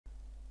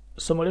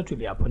somo letu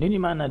hili hapo. Nini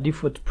maana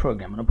default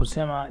program?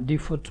 Unaposema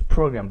default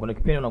program, kuna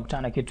kipindi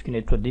unakutana na kitu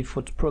kinaitwa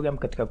default program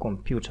katika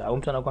kompyuta, au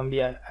mtu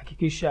anakuambia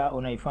hakikisha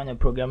unaifanya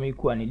programu hii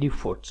kuwa ni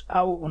default,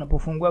 au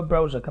unapofungua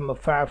browser kama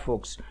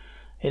Firefox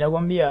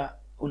inakwambia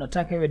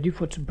unataka iwe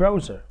default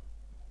browser.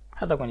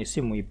 Hata kwenye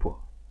simu ipo.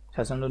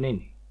 Sasa ndo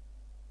nini?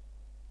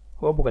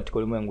 Wapo katika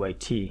ulimwengu wa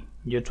IT.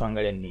 Ndio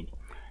tuangalie nini.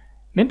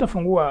 Mimi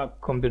nitafungua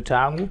kompyuta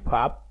yangu,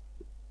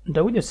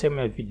 nitakuja sehemu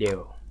ya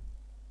video.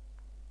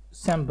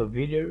 Sample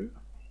video.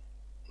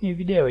 Ni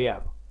video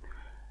hapo.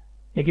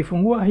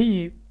 Nikifungua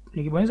hii,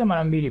 nikibonyeza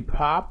mara mbili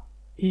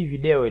hii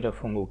video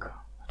itafunguka.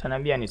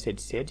 Ataniambia ni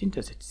set,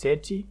 nita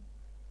set.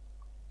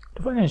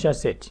 Tufanye nisha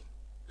set.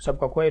 Kwa sababu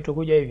kwa kweli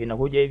tukuja hivi na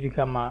kuja hivi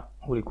kama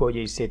ulikuwa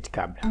hujaiset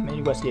kabla. Mimi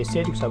nilikuwa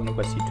sijaset kwa sababu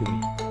nilikuwa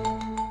situmii.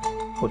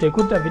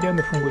 Utaikuta video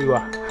imefunguliwa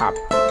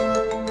hapa.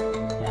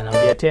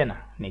 Yanaambia tena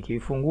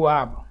nikifungua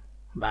hapo,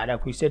 baada ya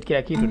kuiset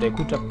kila kitu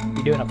utaikuta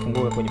video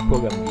inafunguka kwenye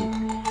program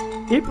hii.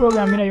 Hii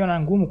program mimi naiona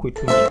ngumu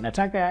kuitumia.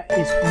 Nataka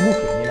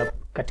isifunguke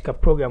katika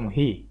programu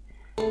hii.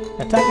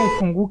 Nataka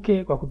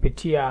ifunguke kwa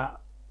kupitia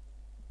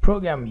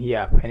program hii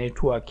hapa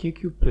inaitwa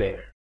QQ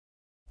Player.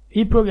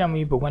 Hii program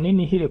ipo. Kwa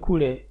nini ile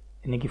kule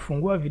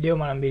nikifungua video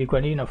mara mbili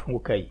kwa nini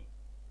inafunguka hii?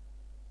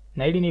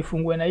 Na ili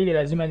nifungue na ile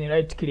lazima ni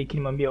right click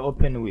nimwambie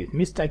open with.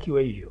 Mimi sitaki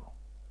iwe hivyo.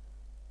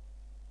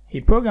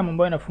 Hii program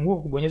ambayo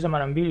inafunguka kubonyeza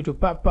mara mbili tu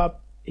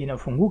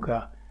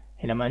inafunguka,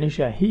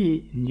 inamaanisha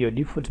hii ndio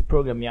default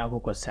program yako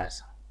kwa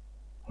sasa.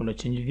 Una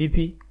change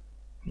vipi?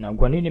 Na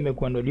kwa nini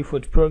imekuwa ndio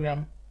default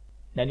program?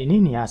 Na ni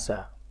nini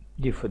hasa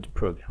default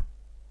program?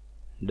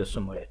 Ndio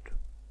somo letu.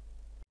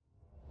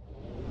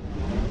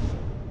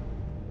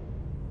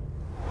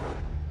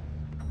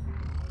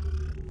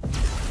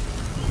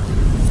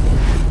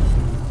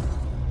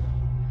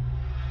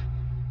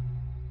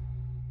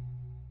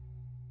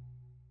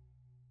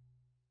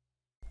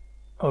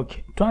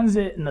 Okay,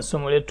 tuanze na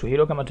somo letu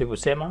hilo kama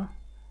tulivyosema.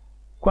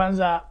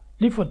 Kwanza,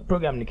 default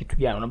program ni kitu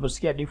gani?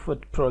 Unaposikia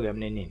default program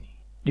ni nini?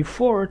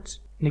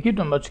 Default ni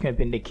kitu ambacho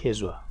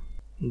kimependekezwa.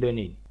 Ndio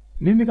nini?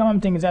 Mimi kama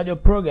mtengenezaji wa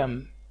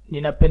program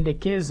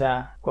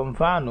ninapendekeza, kwa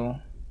mfano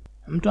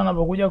mtu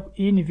anapokuja,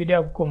 hii ni video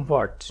ya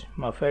kuconvert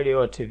mafaili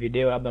yote,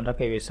 video labda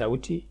nataka iwe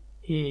sauti.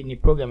 Hii ni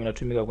program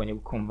inatumika kwenye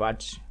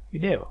kuconvert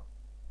video.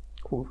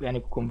 Yaani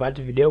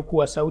kuconvert video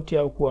kuwa sauti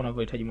au kuwa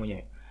unavyohitaji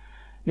mwenyewe.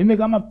 Mimi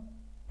kama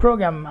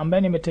program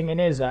ambayo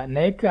nimetengeneza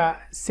naweka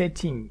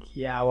setting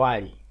ya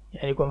awali.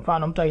 Yaani kwa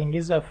mfano mtu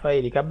akiingiza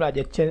faili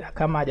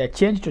kama haja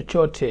change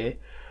chochote,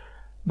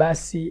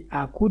 basi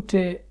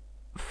akute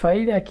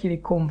faili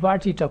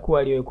akiliconvert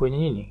itakuwa liwe kwenye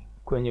nini?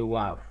 Kwenye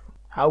WAV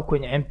au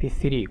kwenye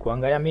MP3.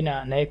 Kuangalia mimi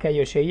naweka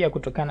hiyo sheria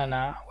kutokana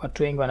na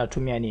watu wengi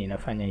wanatumia nini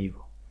nafanya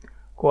hivyo.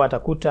 Kwa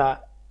atakuta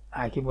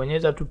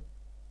akibonyeza tu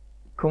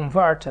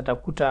convert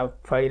atakuta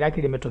faili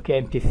lake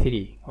limetokea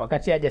MP3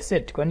 wakati haja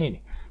set. Kwa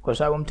nini? Kwa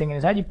sababu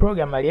mtengenezaji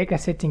program aliweka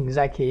settings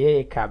zake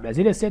yeye kabla.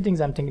 Zile settings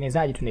za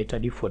mtengenezaji tunaita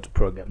default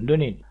program. Ndio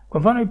nini? Kwa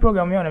mfano hii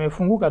program yao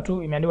imefunguka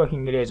tu imeandikwa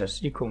Kiingereza,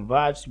 si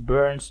convert,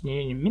 burns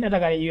nini. Mimi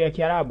nataka iwe ya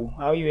Kiarabu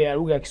au iwe ya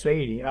lugha ya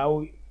Kiswahili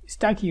au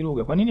sitaki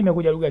lugha. Kwa nini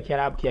imekuja lugha ya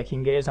Kiarabu ya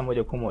Kiingereza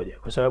moja kwa moja?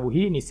 Kwa sababu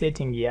hii ni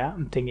setting ya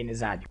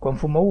mtengenezaji. Kwa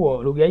mfumo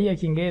huo lugha hii ya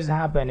Kiingereza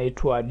hapa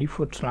inaitwa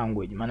default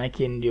language. Maana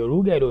yake ndio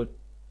lugha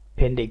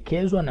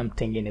iliyopendekezwa na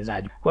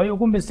mtengenezaji. Kwa hiyo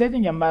kumbe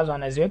setting ambazo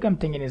anaziweka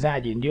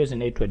mtengenezaji ndio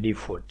zinaitwa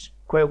default.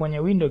 Kwa hiyo kwenye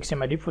Windows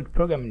ukisema default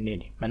program ni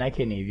nini? Maana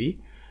yake ni hivi.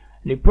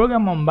 Ni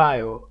program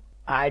ambayo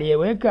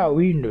aliyeweka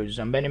Windows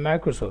ambaye ni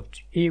Microsoft.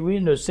 Hii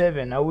Windows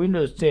 7 au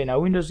Windows 10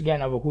 au Windows gani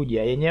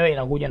inapokuja, yenyewe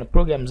inakuja na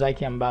program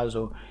zake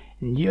ambazo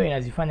ndio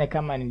inazifanya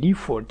kama ni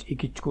default,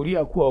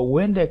 ikichukulia kuwa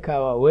uende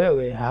kawa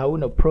wewe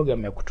hauna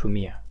program ya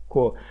kutumia.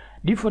 Kwa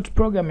default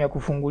program ya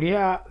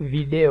kufungulia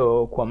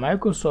video kwa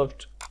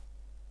Microsoft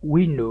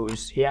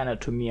Windows yeye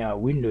anatumia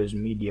Windows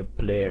Media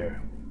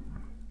Player.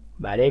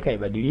 Baadaye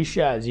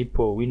kaibadilisha,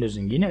 zipo Windows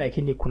zingine,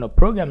 lakini kuna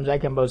program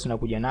zake ambazo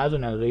zinakuja nazo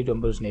na hizo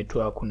ambazo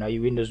zinaitwa, kuna hii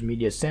Windows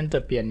Media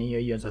Center pia ni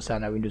hiyo sasa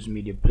na Windows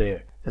Media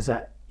Player.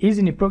 Sasa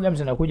hizi ni programs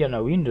zinakuja na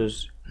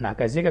Windows na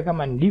akaziweka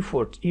kama ni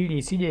default ili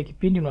isije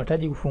kipindi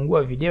unahitaji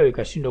kufungua video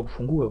ikashindwa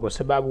kufunguka, kwa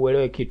sababu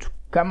uelewe kitu.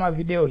 Kama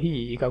video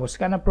hii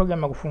ikakosekana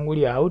program ya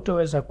kufungulia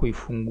hautaweza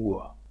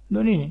kuifungua.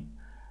 Ndio nini?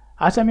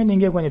 Hata mimi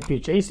niingie kwenye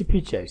picha. Hizi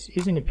pictures,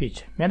 hizi ni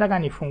picha. Mimi nataka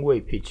nifungue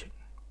hii picha.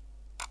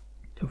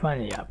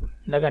 Tufanye hapa.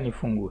 Nataka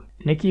nifungue.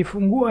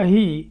 Nikifungua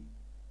hii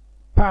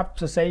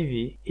sasa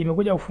hivi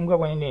imekuja kufungua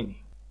kwenye nini?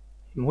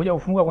 Imekuja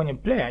kufungua kwenye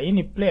player. Hii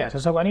ni player.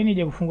 Sasa kwa nini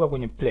ije kufungua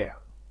kwenye player?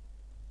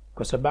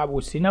 Kwa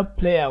sababu sina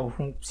player,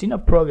 sina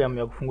program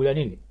ya kufungulia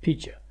nini?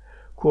 Picha.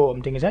 Kwa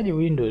mtengenezaji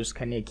Windows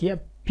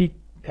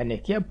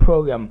kaniwekea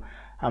program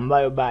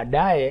ambayo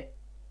baadaye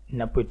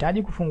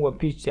ninapohitaji kufungua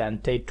picha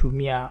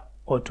nitaitumia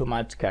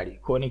automatically.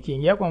 Kwa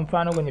nikiingia kwa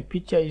mfano kwenye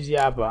picha hizi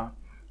hapa,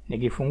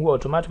 nikifungua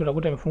automatically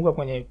utakuta imefunguka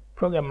kwenye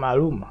program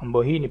maalum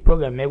ambayo hii ni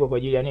program imewekwa kwa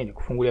ajili ya nini?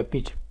 Kufungulia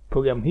picha.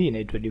 Program hii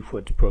inaitwa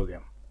default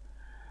program.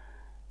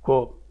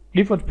 Kwa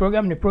default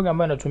program ni program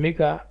ambayo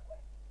inatumika,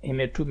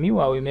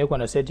 imetumiwa au imewekwa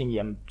na setting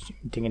ya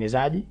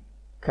mtengenezaji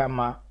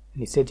kama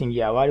ni setting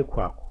ya awali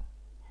kwako.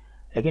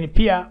 Lakini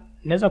pia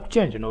naweza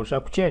kuchange, unaweza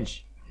kuchange.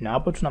 Na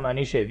hapo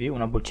tunamaanisha hivi,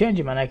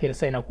 unapochange maana yake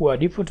sasa inakuwa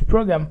default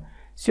program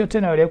sio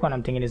tena iliyowekwa na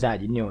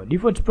mtengenezaji. Ndio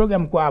default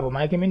program kwa hapo.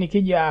 Maana yake mimi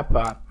nikija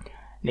hapa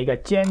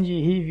nikachange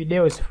hii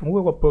video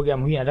isifungue kwa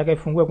program hii, nataka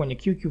ifungue kwenye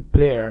QQ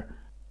player,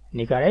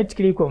 nika right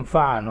click kwa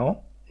mfano,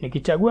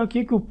 nikichagua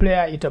QQ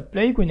player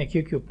itaplay kwenye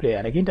QQ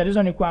player. Lakini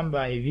tatizo ni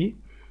kwamba hivi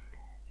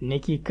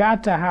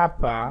nikikata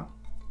hapa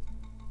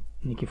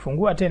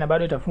nikifungua tena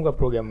bado itafunga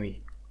program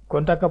hii. Kwa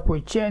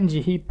nitakapoichange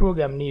hii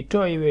program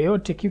niitoe iwe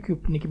yote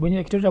QQ,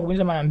 nikibonyeza kitufe cha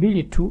kubonyeza mara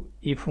mbili tu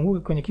ifunguke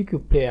kwenye QQ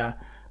player,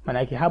 maana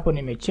yake hapo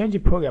nimechange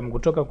program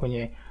kutoka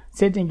kwenye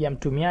setting ya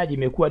mtumiaji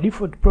imekuwa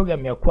default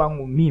program ya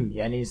kwangu mimi,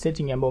 yani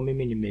setting ambayo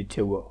mimi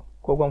nimeteua.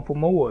 Kwa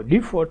mfumo huo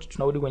default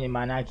tunarudi kwenye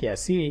maana yake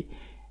asili,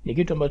 ni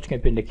kitu ambacho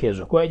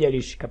kimependekezwa. Kwa hiyo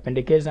haijalishi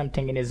kapendekeza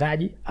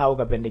mtengenezaji au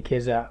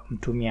kapendekeza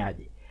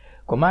mtumiaji.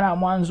 Kwa mara ya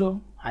mwanzo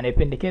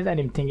anayependekeza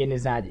ni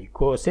mtengenezaji.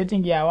 Kwa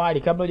setting ya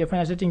awali kabla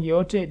hujafanya setting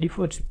yote,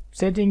 default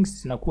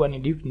settings zinakuwa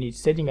ni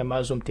setting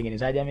ambazo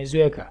mtengenezaji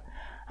ameziweka.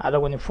 Hata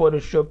kwenye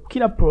Photoshop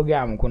kila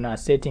programu kuna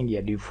setting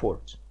ya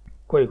default.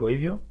 Kwa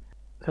hivyo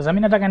sasa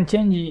mimi nataka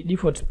nichange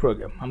default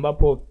program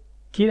ambapo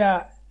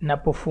kila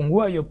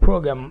napofungua hiyo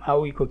program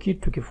au iko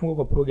kitu kifungue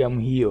kwa programu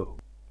hiyo.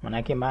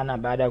 Maana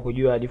baada ya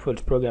kujua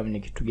default program ni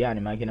kitu gani,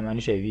 maana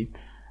inamaanisha hivi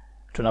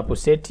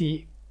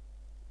tunaposeti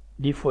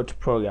default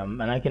program,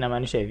 maana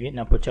inamaanisha hivi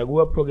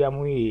napochagua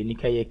programu hii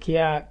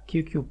nikaiwekea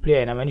QQ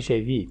player, inamaanisha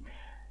hivi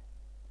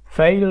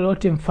faili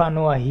lolote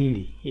mfano wa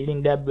hili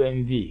ni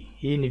WMV,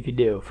 hii ni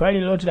video, faili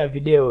lolote la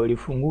video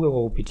lifunguke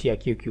kwa kupitia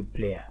QQ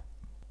player.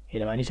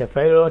 Inamaanisha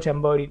faili lolote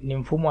ambalo ni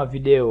mfumo wa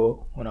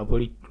video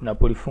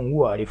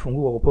unapolifungua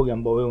lifunguke kwa program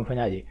ambayo wewe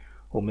umfanyaje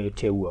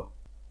umeiteua.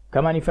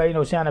 Kama ni faili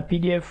inahusiana na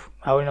PDF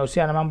au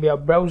inahusiana na mambo ya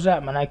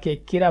browser, maana yake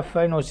kila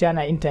faili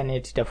inahusiana na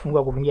internet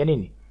itafungua kupitia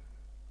nini?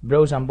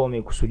 Browser ambayo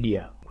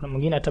umekusudia. Kuna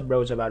mwingine hata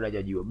browser bado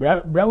hajajua.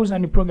 Browser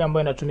ni program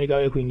ambayo inatumika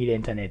wewe kuingia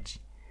internet.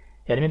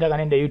 Yaani mimi nataka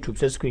niende YouTube,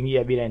 sasa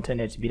kuingia bila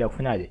internet, bila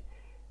kufanyaje?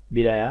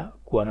 Bila ya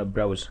kuwa na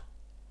browser.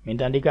 Mimi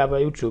nitaandika hapa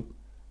YouTube.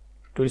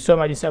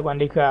 Tulisoma jinsi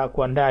ya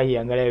kuandaa hii,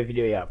 angalia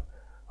video hapa.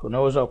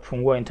 Unaweza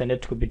kufungua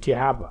internet kupitia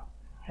hapa.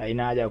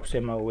 Haina haja ya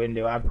kusema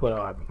uende wapi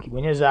wala wapi.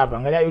 Kibonyeza hapa,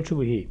 angalia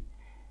YouTube hii.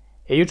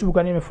 YouTube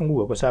kwa nini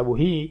imefungua? Kwa sababu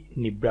hii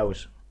ni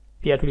browser.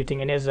 Pia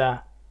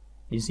tulitengeneza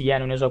jinsi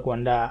gani unaweza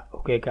kuandaa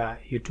ukaweka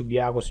YouTube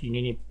yako sijui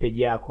nini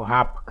page yako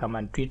hapa,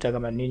 kama Twitter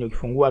kama nini,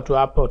 ukifungua tu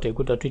hapa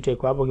utaikuta Twitter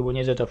iko hapo,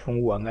 ukibonyeza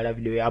itafungua. Angalia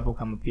video hapo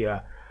kama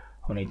pia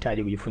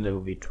unahitaji kujifunza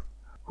hivyo vitu.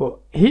 Kwa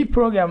hii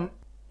program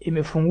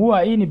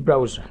imefungua, hii ni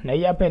browser na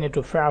hii hapa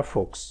inaitwa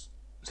Firefox.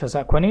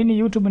 Sasa kwa nini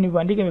YouTube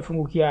nilivyoandika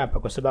imefungukia hapa?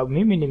 Kwa sababu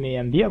mimi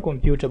nimeambia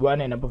kompyuta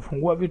bwana,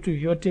 inapofungua vitu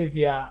vyote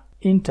vya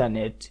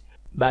internet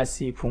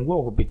basi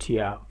fungua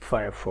kupitia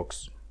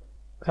Firefox.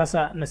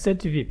 Sasa na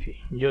set vipi?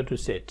 Njoo tu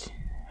set.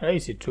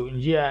 Rahisi tu,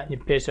 njia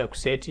nyepesi ya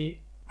kuseti.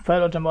 File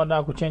ambayo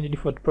nataka kuchange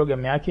default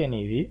program yake ni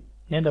hivi.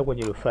 Nenda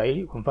kwenye ile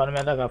file. Kwa mfano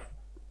mimi nataka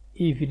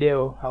hii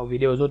video au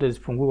video zote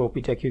zifunguke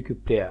kupitia QQ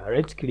player.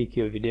 Right click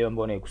hiyo video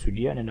ambayo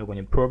unaikusudia, nenda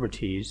kwenye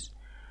properties.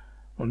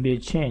 Mwambie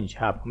change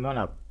hapo.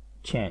 Umeona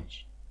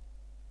change.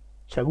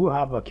 Chagua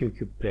hapa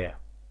QQ player.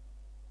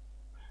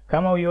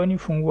 Kama uioni,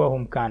 fungua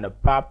home mkanda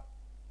pap.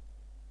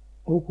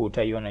 Huku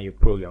utaiona hiyo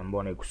program ambayo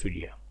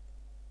unaikusudia.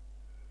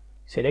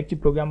 Select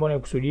program ambayo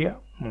unaikusudia,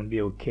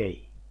 mwambie okay.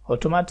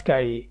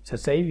 Automatically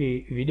sasa hivi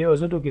video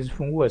zote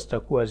ukizifungua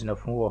zitakuwa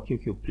zinafungua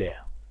QQ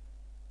player.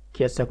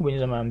 Kiasi cha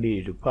kubonyeza mara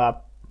mbili tu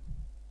pap.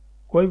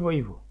 Kwa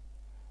hivyo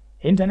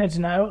internet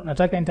nayo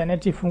nataka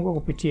internet ifungue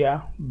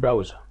kupitia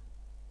browser.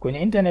 Kwenye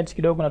internet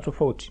kidogo na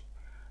tofauti.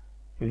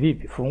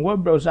 Vipi? Fungua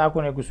browser yako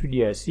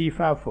unayokusudia, si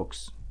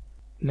Firefox.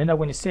 Nenda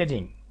kwenye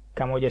setting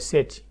kama hoja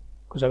set.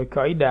 Kwa sababu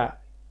kawaida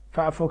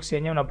Firefox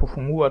yenyewe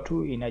unapofungua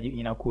tu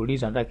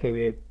inakuuliza nataka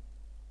iwe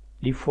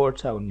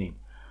default au nini.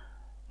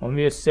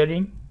 Mwambie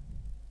setting,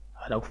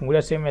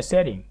 atakufungulia sehemu ya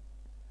setting.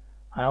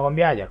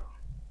 Anakwambiaje?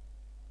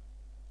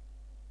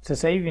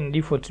 Sasa hivi ni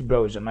default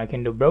browser, maana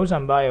ndio browser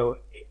ambayo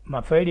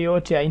mafaili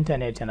yote ya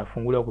internet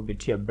yanafunguliwa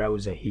kupitia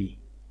browser hii.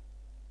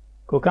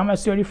 Kwa kama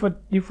sio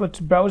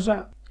default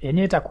browser,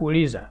 yenyewe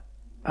itakuuliza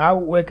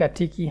au weka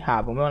tiki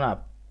hapo. Umeona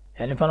hapo?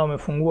 Yaani mfano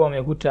umefungua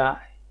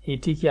umekuta hii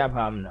tiki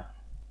hapa hamna.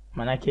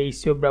 Maana yake hii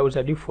sio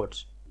browser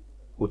default.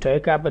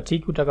 Utaweka hapa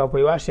tiki,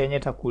 utakapoiwasha yenyewe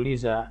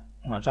itakuuliza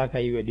unataka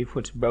iwe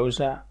default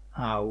browser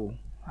au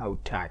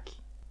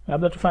hautaki.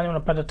 Labda tufanye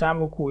unapata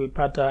tabu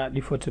kuipata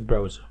default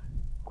browser.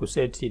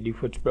 Kuseti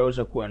default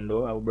browser kuwa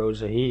ndo au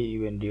browser hii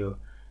iwe ndio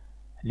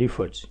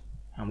default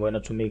ambayo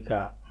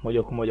inatumika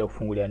moja kwa moja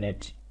kufungulia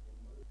net.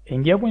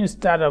 Ingia kwenye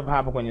startup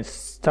hapa, kwenye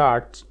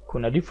start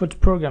kuna default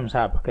programs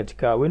hapa.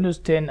 Katika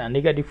Windows 10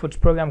 andika default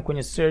program,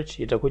 kwenye search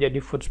itakuja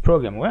default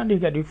program. Wewe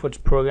andika default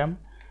program,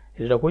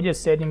 itakuja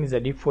settings za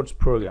default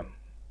program.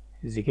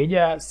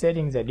 Zikija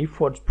settings za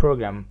default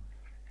program,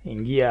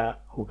 ingia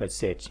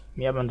ukaset.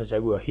 Mimi hapa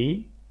nitachagua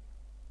hii.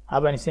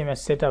 Hapa niseme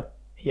setup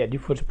ya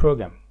default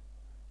program.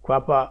 Kwa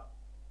hapa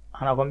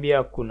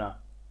anakwambia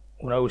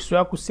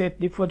unaruhusiwa kuset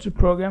default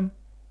program.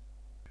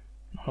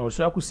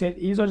 Unaruhusiwa kuset,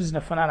 hizo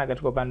zinafanana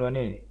katika upande wa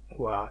nini?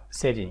 Wa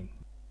setting.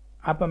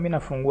 hapa mimi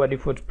nafungua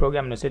default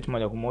program na set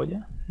moja kwa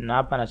moja, na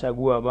hapa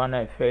nachagua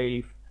bwana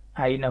faili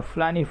aina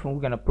fulani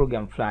ifunguke na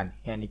program fulani,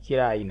 yani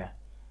kila aina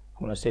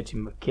una set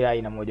kila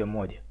aina moja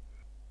moja.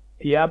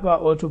 Pia hapa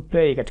auto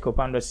play katika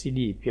upande wa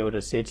CD pia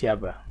uta set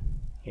hapa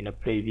ina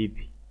play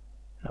vipi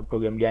na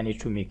program gani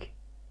itumike.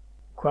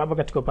 Kwa hapa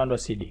katika upande wa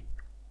CD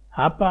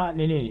hapa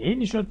ni nini? Hii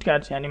ni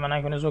shortcut, yani maana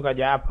yake unaweza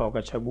kaja hapa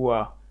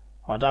ukachagua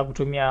unataka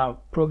kutumia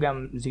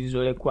program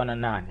zilizowekwa na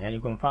nani. Yani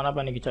kwa mfano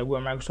hapa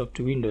nikichagua Microsoft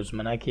Windows,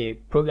 maana yake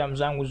program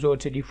zangu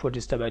zote default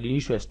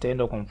zitabadilishwa,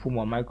 zitaenda kwa mfumo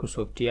wa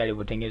Microsoft yale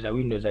alivyotengeneza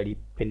Windows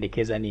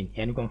alipendekeza nini.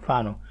 Yani kwa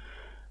mfano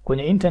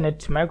kwenye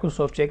internet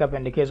Microsoft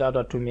ikapendekeza watu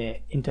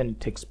watumie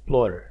Internet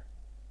Explorer.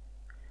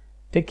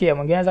 Tekea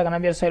mwingine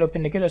kanambia sasa ile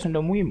pendekezo si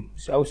ndio muhimu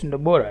au si ndio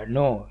bora?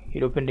 No,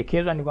 ile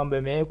pendekezo ni kwamba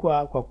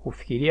imewekwa kwa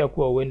kufikiria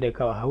kuwa uende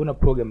ikawa hauna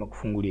program ya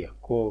kufungulia.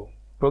 Kwa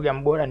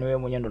program bora ni wewe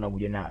mwenyewe ndo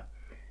unakuja nayo.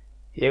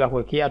 Yeye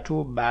kakuwekea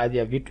tu baadhi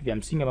ya vitu vya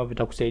msingi ambavyo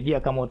vitakusaidia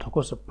kama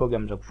utakosa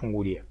program za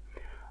kufungulia.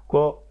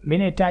 Kwa mimi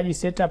nahitaji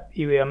setup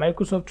iwe ya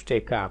Microsoft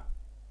take up.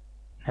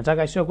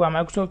 Nataka sio kwa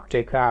Microsoft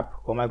take up,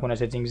 kwa maana kuna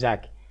settings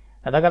zake.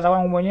 Nataka za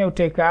wangu mwenyewe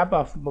take up,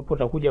 hapo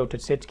utakuja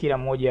utaset kila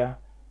moja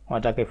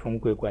unataka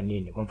ifunguke kwa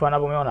nini. Kwa mfano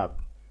hapo umeona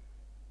hapo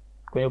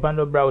kwenye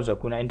upande wa browser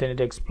kuna Internet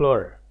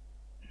Explorer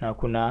na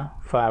kuna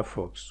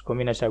Firefox. Kwa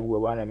mimi nachagua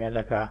bwana mimi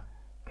nataka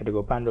katika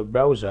upande wa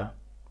browser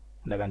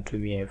nataka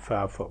nitumie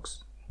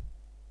Firefox.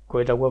 Kwa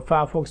hiyo itakuwa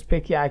Firefox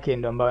peke yake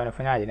ndio ambayo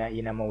inafanyaje na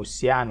ina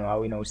mahusiano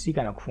au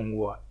inahusika na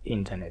kufungua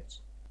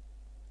internet.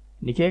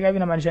 Nikiweka hivi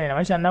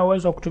inamaanisha na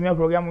uwezo wa kutumia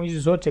programu hizi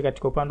zote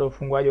katika upande wa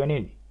ufunguaji wa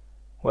nini?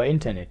 Wa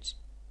internet.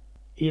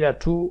 Ila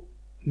tu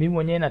mimi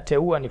mwenyewe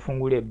nateua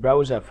nifungulie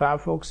browser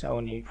Firefox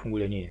au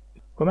nifungulie nini.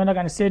 Kwa maana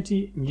nataka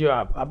niseti njoo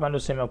hapa. Hapa ndio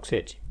sema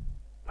kuseti.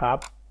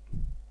 Pap.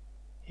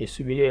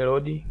 Isubirie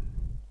load.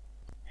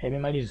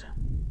 Imemaliza.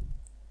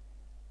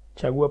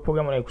 Chagua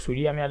program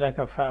unayokusudia. Mimi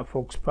nataka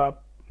Firefox pap.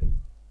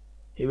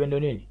 Iwe ndo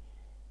nini?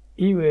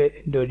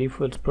 Iwe ndo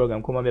default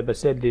program. Kama hapa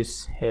set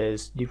this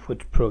as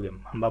default program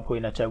ambapo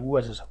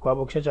inachagua sasa. Kwa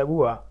hapo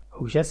ukishachagua,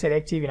 ukisha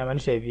select hivi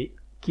inamaanisha hivi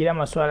kila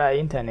masuala ya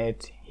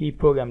internet hii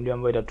program ndio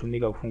ambayo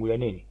itatumika kufungulia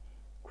nini?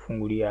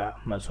 Kufungulia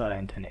masuala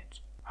ya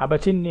internet. Hapa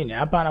chini nini?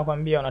 Hapa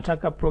anakuambia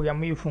unataka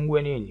program hii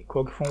ifungue nini.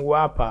 Kwa ukifungua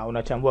hapa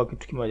unachambua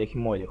kitu kimoja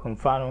kimoja. Kwa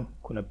mfano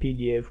kuna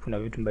PDF, kuna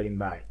vitu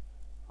mbalimbali.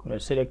 Kuna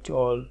select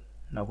all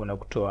na kuna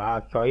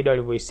kutoa. Kawaida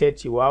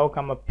walivyoiset wao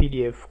kama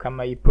PDF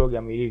kama hii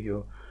program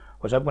ilivyo.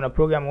 Kwa sababu kuna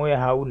program wewe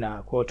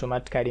hauna, kwa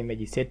automatically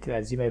imejiset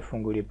lazima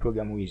ifungulie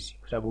program hizi.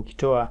 Kwa sababu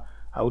ukitoa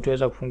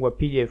hautaweza kufungua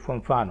PDF kwa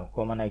mfano.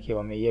 Kwa maana yake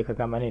wameiweka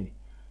kama nini?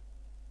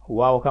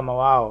 Wao kama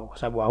wao, kwa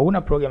sababu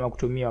hauna program ya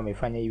kutumia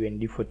wamefanya iwe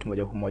default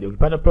moja kwa moja.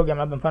 Ukipata program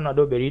labda mfano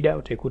Adobe Reader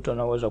utaikuta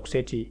una uwezo wa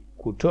kuseti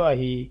kutoa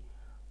hii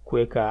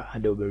kuweka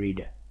Adobe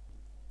Reader.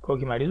 Kwa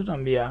ukimaliza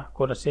utaambia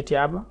kwa utaseti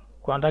hapa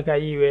kwa nataka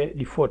iwe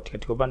default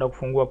katika upande wa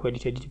kufungua kwa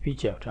edit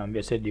picture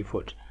utaambia set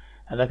default.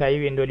 Nataka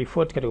iwe ndio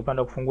default katika upande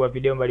wa kufungua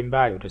video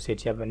mbalimbali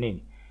utaseti hapa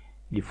nini?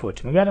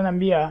 Default. Mwingine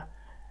ananiambia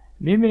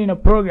mimi nina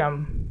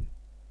program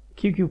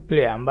QQ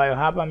Player ambayo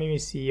hapa mimi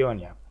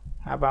siioni hapa.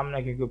 Hapa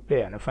hamna QQ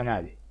Player,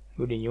 nafanyaje?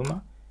 Rudi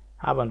nyuma.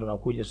 Hapa ndo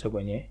nakuja sasa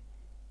kwenye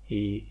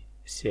hii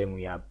sehemu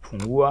ya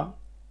fungua,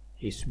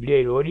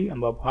 isubiria load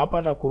ambapo hapa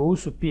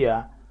atakuruhusu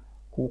pia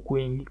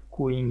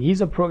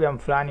kuingiza program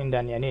fulani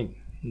ndani ya nini?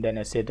 Ndani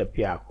ya setup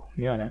yako.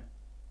 Umeona?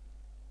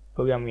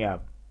 Program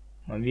hapa.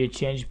 Mwambie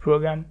change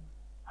program,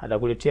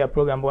 atakuletea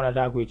program ambayo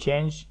unataka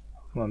kuichange.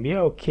 Mwambie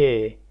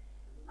okay.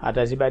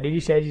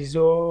 Atazibadilisha hizi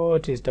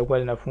zote zitakuwa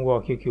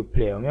zinafungua kwa QQ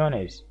Player. Umeona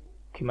hizi?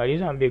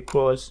 Ukimaliza mwambie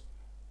close,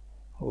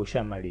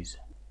 ushamaliza.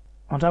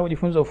 Unataka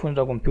kujifunza ufundi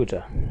wa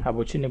kompyuta,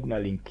 hapo chini kuna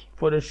link.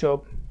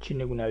 Photoshop,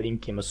 chini kuna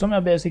link. Masomo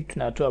ya basic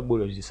tunatoa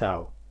bure,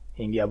 usisahau.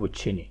 Ingia hapo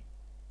chini.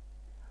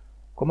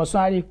 Kwa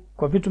maswali,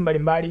 kwa vitu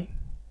mbalimbali,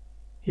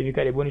 hivi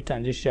karibuni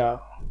tutaanzisha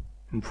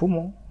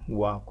mfumo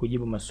wa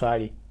kujibu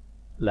maswali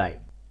live.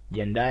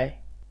 Jiandae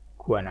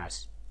kuwa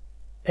nasi.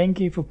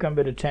 Thank you for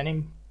coming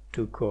to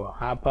tuko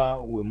hapa,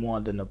 we're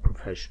more than a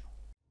professional.